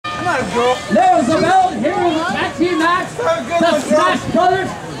There's the belt. Here we go. Back to you, Max. The Smash Brothers.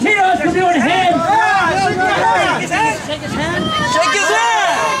 Tito is doing hands. Shake his hand. Shake his hand. Shake his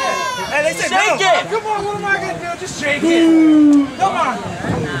hand. Hey, they said shake it. Come on, what am I going to do? Just shake it. Come on.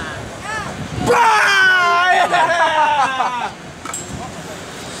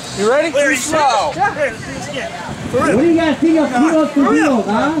 You ready? Very slow. What do you guys think of Tito's reveal,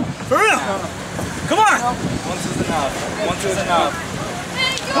 huh? For real. Come on. Once is enough. Once is enough.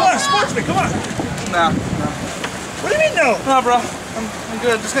 Come on, sportsman, come on. No. What do you mean no? No, bro. I'm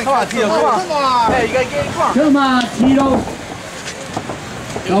good. Just gonna come on, Tito. Come on. Hey, you gotta get it. Come on. Come on, Tito.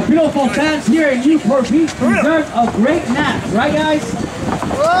 The beautiful fans here in Newport Beach deserve a great match, right, guys?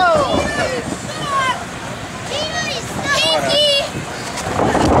 Whoa!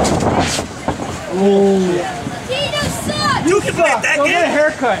 Oh. Tito sucks! You can make that Go game. get a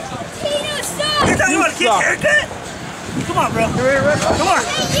haircut. Tito sucks! You're talking about a kid's haircut? Come on, bro. You ready to wrestle? Come on.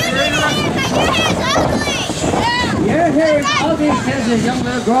 Hey, you need a haircut. Your hair's ugly! Yeah. Your hair is ugly, says a young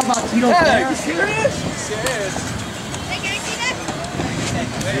little girl about Tito's hair. Are you serious? Serious. Hey, can I see that?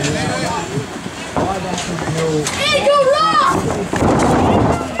 Hey, go wrong!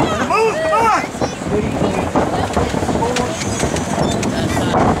 Move, come on!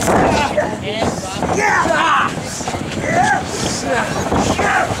 Yeah!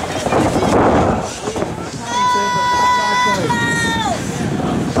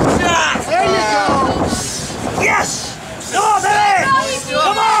 There you go! Yes! Come on, baby!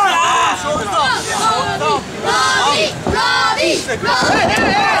 Come on! Robby! Robby!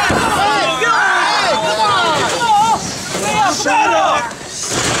 Shut up!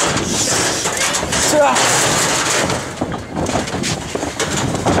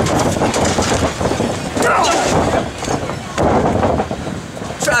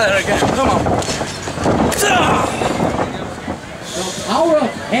 Try that again. Come on. The power of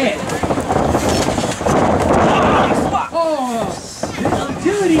head. Oh,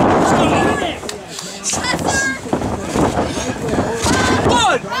 duty.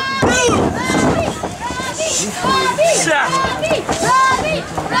 One, two.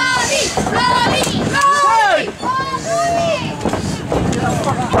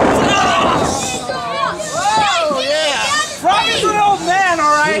 Robby's an old man,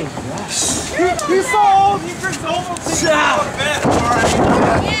 all right? He's so old, he drinks almost to bed, all right?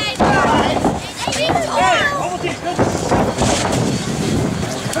 Hey, Ovaltine, go.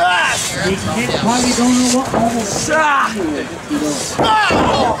 They probably don't know what almost.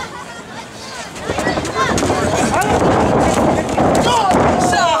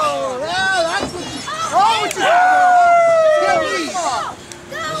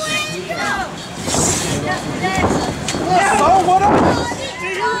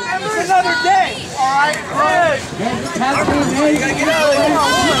 It's another day, all right? Hey. You gotta get out of here.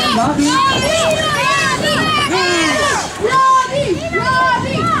 Robby.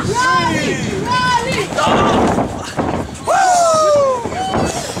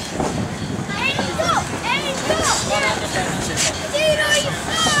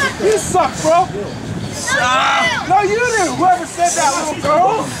 You suck, bro. No, you do. Whoever said that, little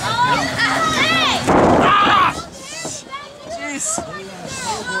girl. Jeez.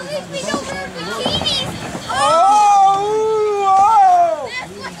 Oh!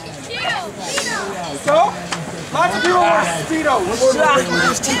 So, lots of people wear Tito.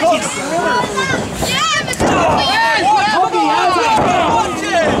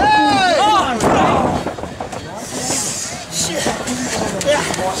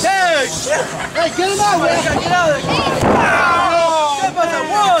 Hey, get him out, man. Get out of there. Step on that.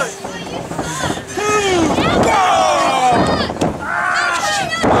 1, 2, go!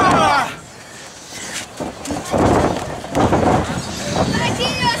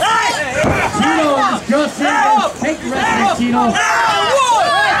 Tito is just here. Take the rest of it, Tito.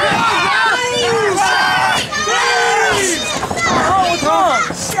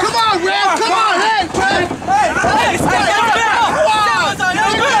 Come on, Red. Come on. Hey, Red. Hey, get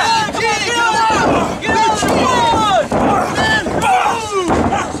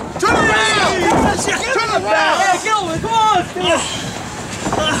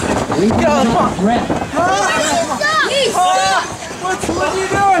We got Red. What are you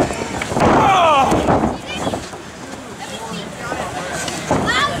doing?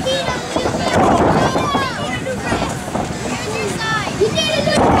 You did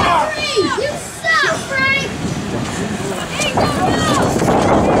it, you suck, Frank! Hey, go,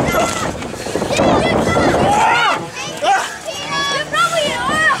 You're probably an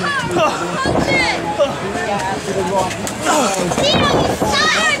Tito, you suck!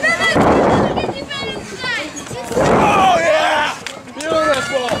 Get you back inside!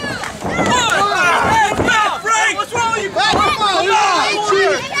 Frank! What's wrong with you? Come on!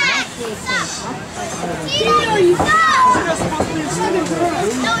 Tito, you stop!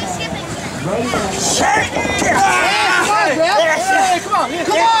 No, he's skipping.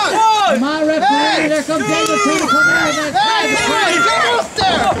 Come on, referee. There comes David trying to come out of that side.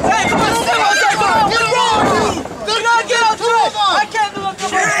 Hey, come on, stay on there! Get wrong! Do not get up to it! I can't do it!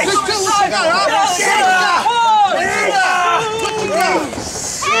 Just do what you got,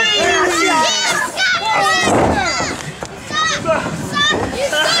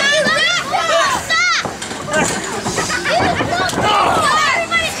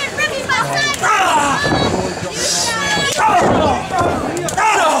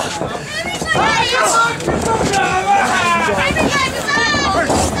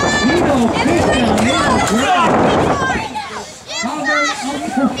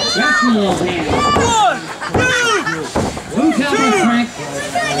 Professional man. 1, 2. Who's helping Frank?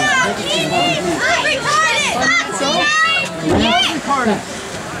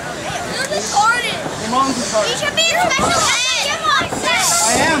 He should be in special ed.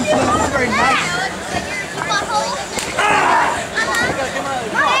 I am, so this is very nice.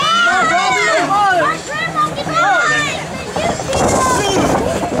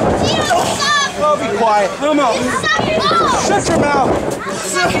 Oh, be quiet. Come on. Shut your mouth.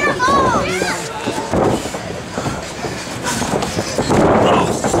 Stop your mouth.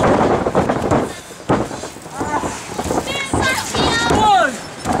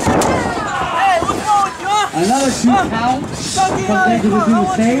 Another 2 count. Something to do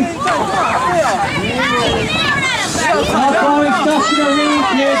the same. All throwing stuff to the ring,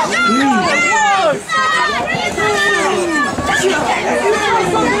 kids. Please.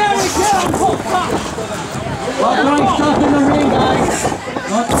 All throwing stuff in the ring, guys.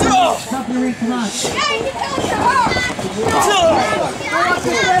 All throwing stuff in the ring, come on.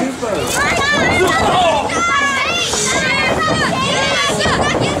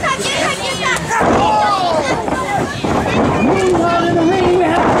 Meanwhile, in the ring, we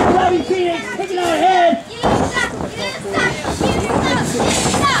have Robby Phoenix taking out head.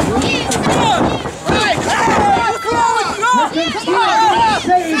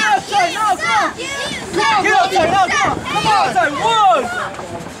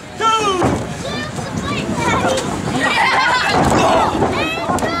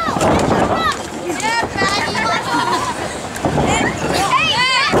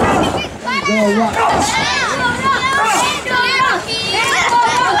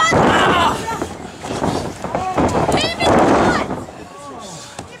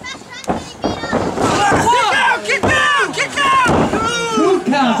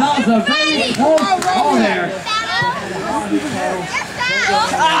 That was a very close call there.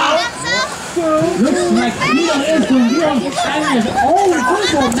 Looks like Tito is going to be on his own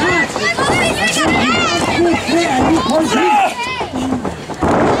Volco match.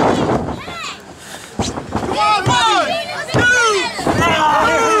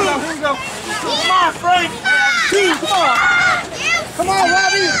 Come on,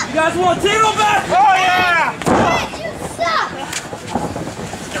 Robby! You guys want Tito back? Oh, yeah!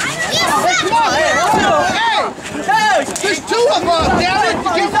 Hey, come on! Hey, hey! There's 2 of them! Damn it!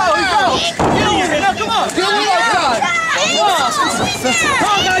 Get over here! Now, come on! Do it like that! Come on! Come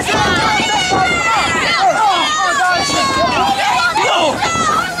on, guys! Come on, guys! Go!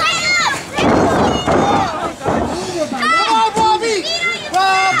 Come on, Robby!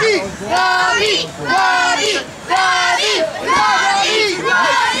 Robby! Robby! Robby! Robby!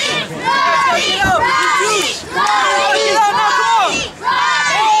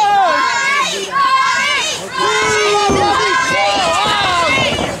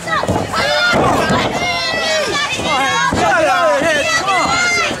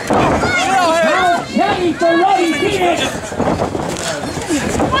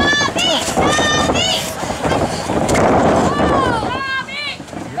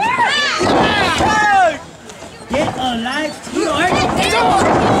 Get alive, Tito!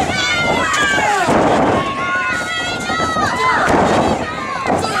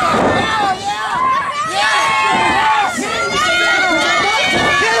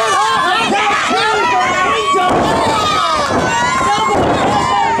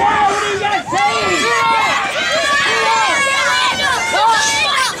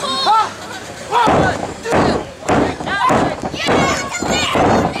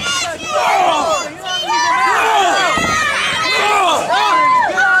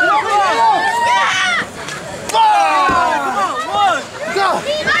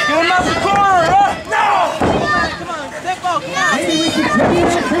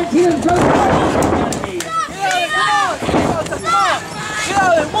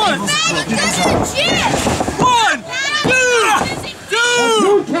 One,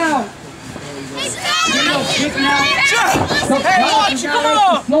 two, count. Kicking out. Hey, watch, come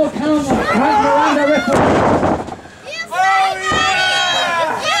on. Slow count right around the referee.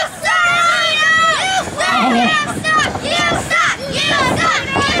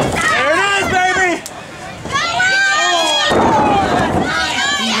 There it is, baby.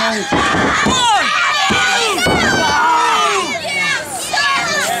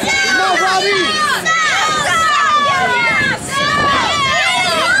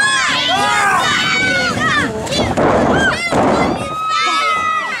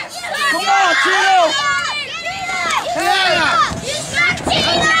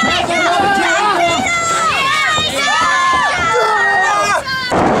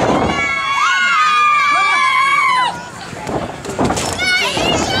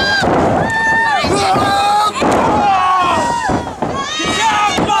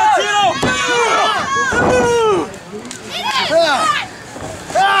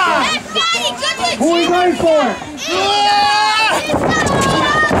 Who are we going for?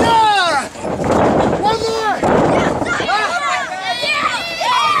 One more!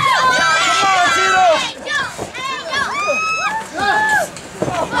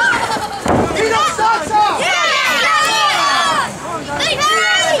 Tito, stop!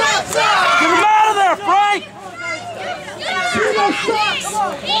 Get him out of there, Frank! Tito, stop!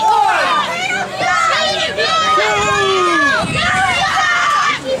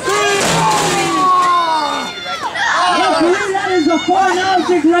 That is a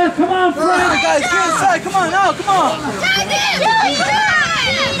 4-0 ref. Come on, Frank. Guys, get inside. Come on, now, come on.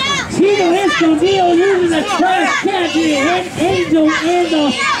 Tito hits the deal using the trash can to hit Angel in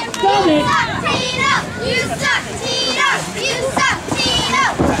the stomach.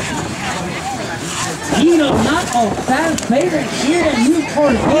 Tito, not a fan favorite here in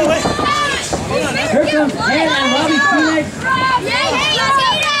Newport. Here comes Ed and Robby Phoenix.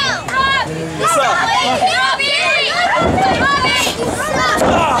 What's up?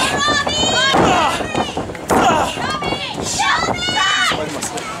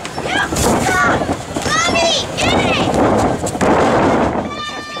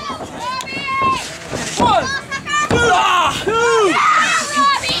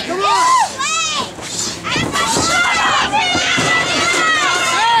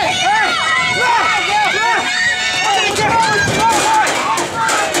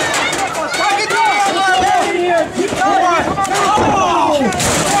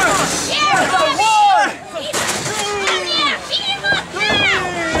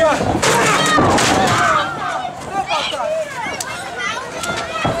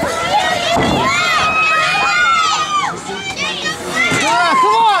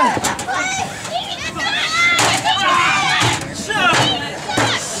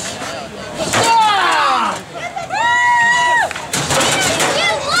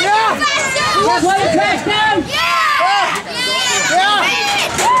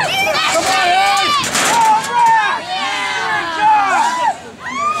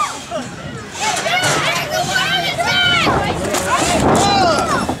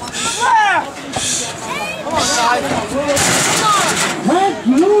 Frank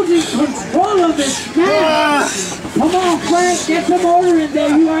losing control of his snap. Come on, Frank, get some order in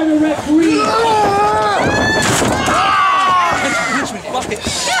there. You are the referee. Punch me, bucket.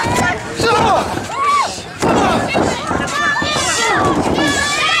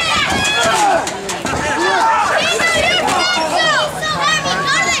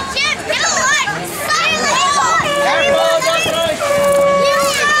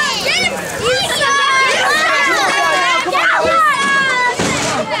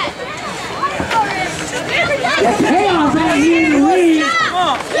 Chaos out here in the ring. I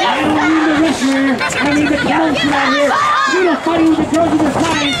don't need the wrestler. I need the counter out here. Tito fighting with the girls in the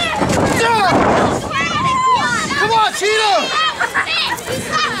side. Come on, Tito!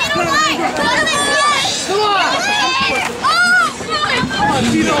 Come on,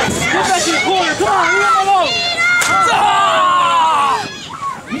 Tito! Get back in the corner! Come on, leave him alone!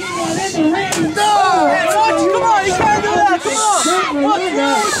 Tito in the ring. Come on, you can't do that! Come on!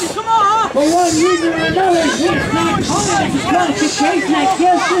 Come on! For one reason or another, he's not calling it because the case like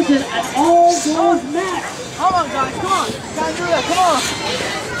this is an all-goes match. Come on, guys, come on! You can't do that, come on!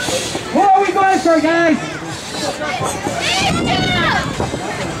 Who are we going for, guys?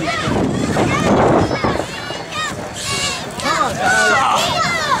 Come on, guys!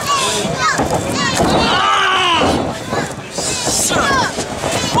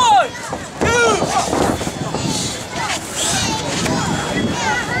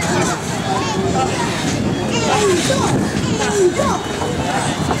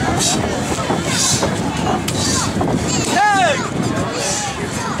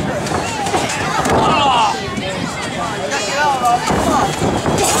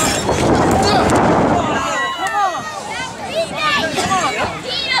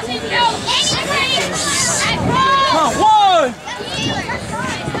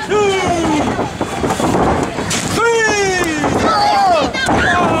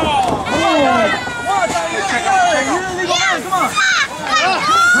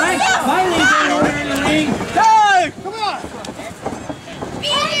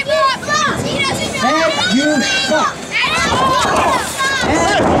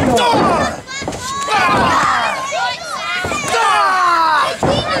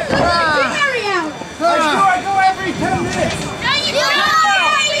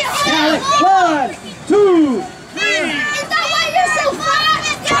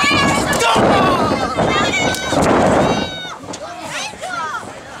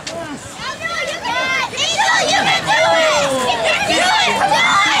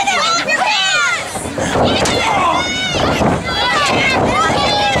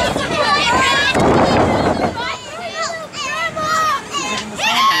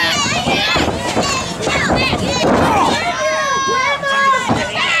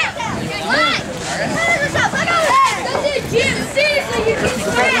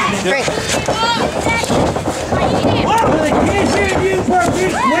 Great.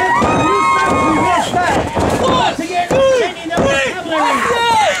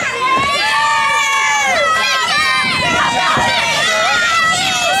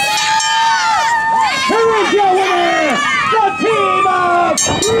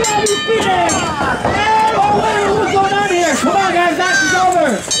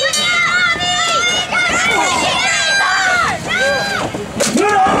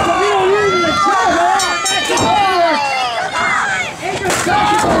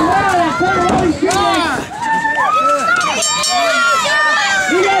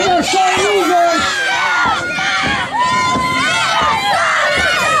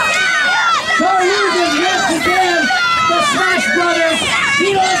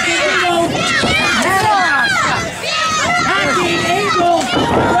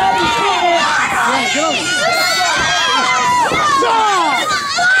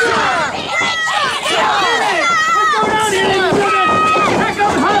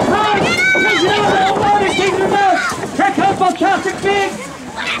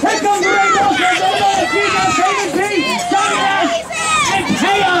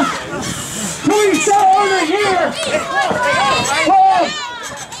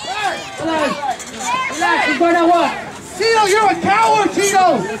 Tito, you're a coward,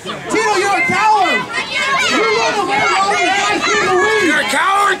 Tito! Tito, you're a coward! You run away from all these guys in the ring! You're a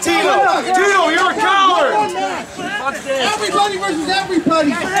coward, Tito! Tito, you're a coward! Everybody versus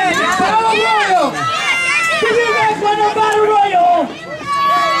everybody! Battle Royal! Give me back on the Battle Royal! I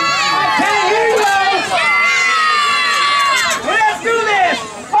can't hear you! Let's do this!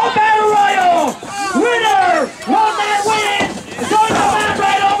 A Battle Royal! Winner! One man wins! Throw the man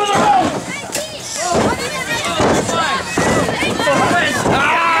right over the rope!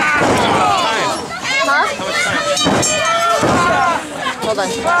 Hold on.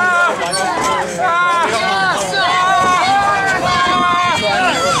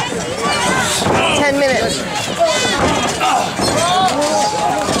 10 minutes.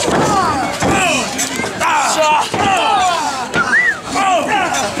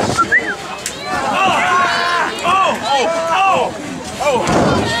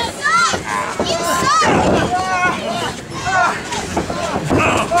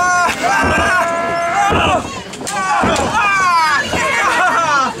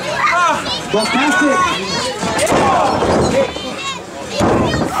 1,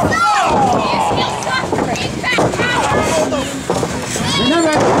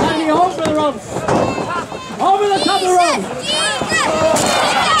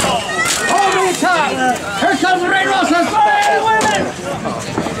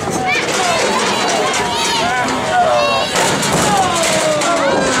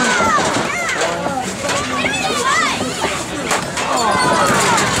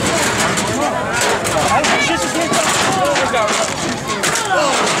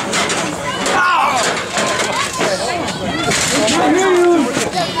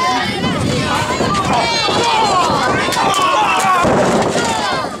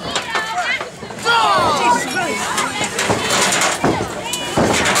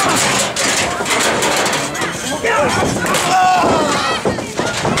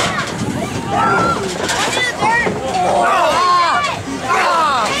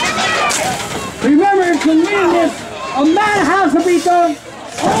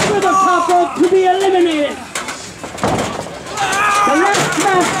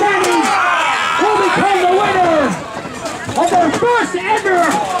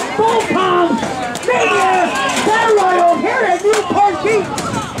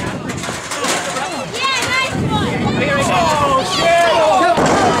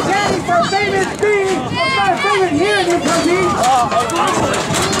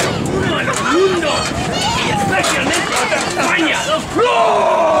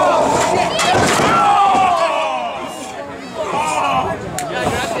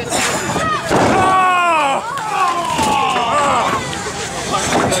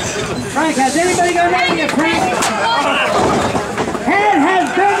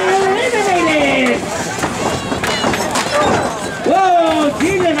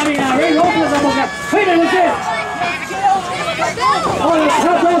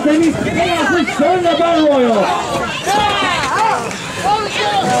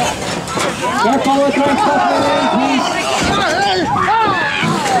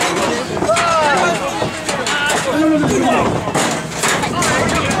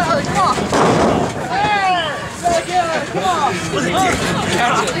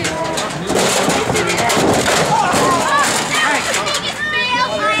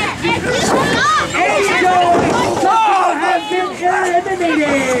 Has been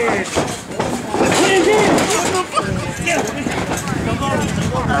eliminated. What is it? Tito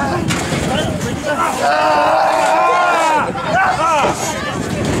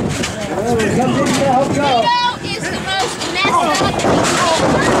is the most messed up.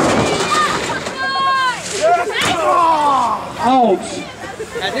 Ouch.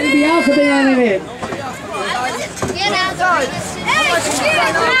 Anybody else have been eliminated?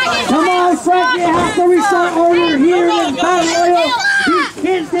 Come on, Frank, you have to restart order here in Battle Royal. These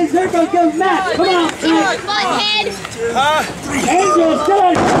kids deserve a good match. Come on, Frank. Angel still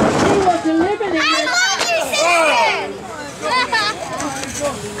on. He was eliminated.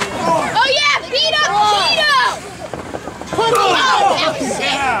 Oh yeah, beat up Tito! Put me out! That was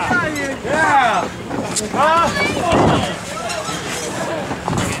sick!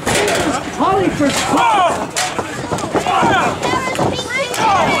 Holly for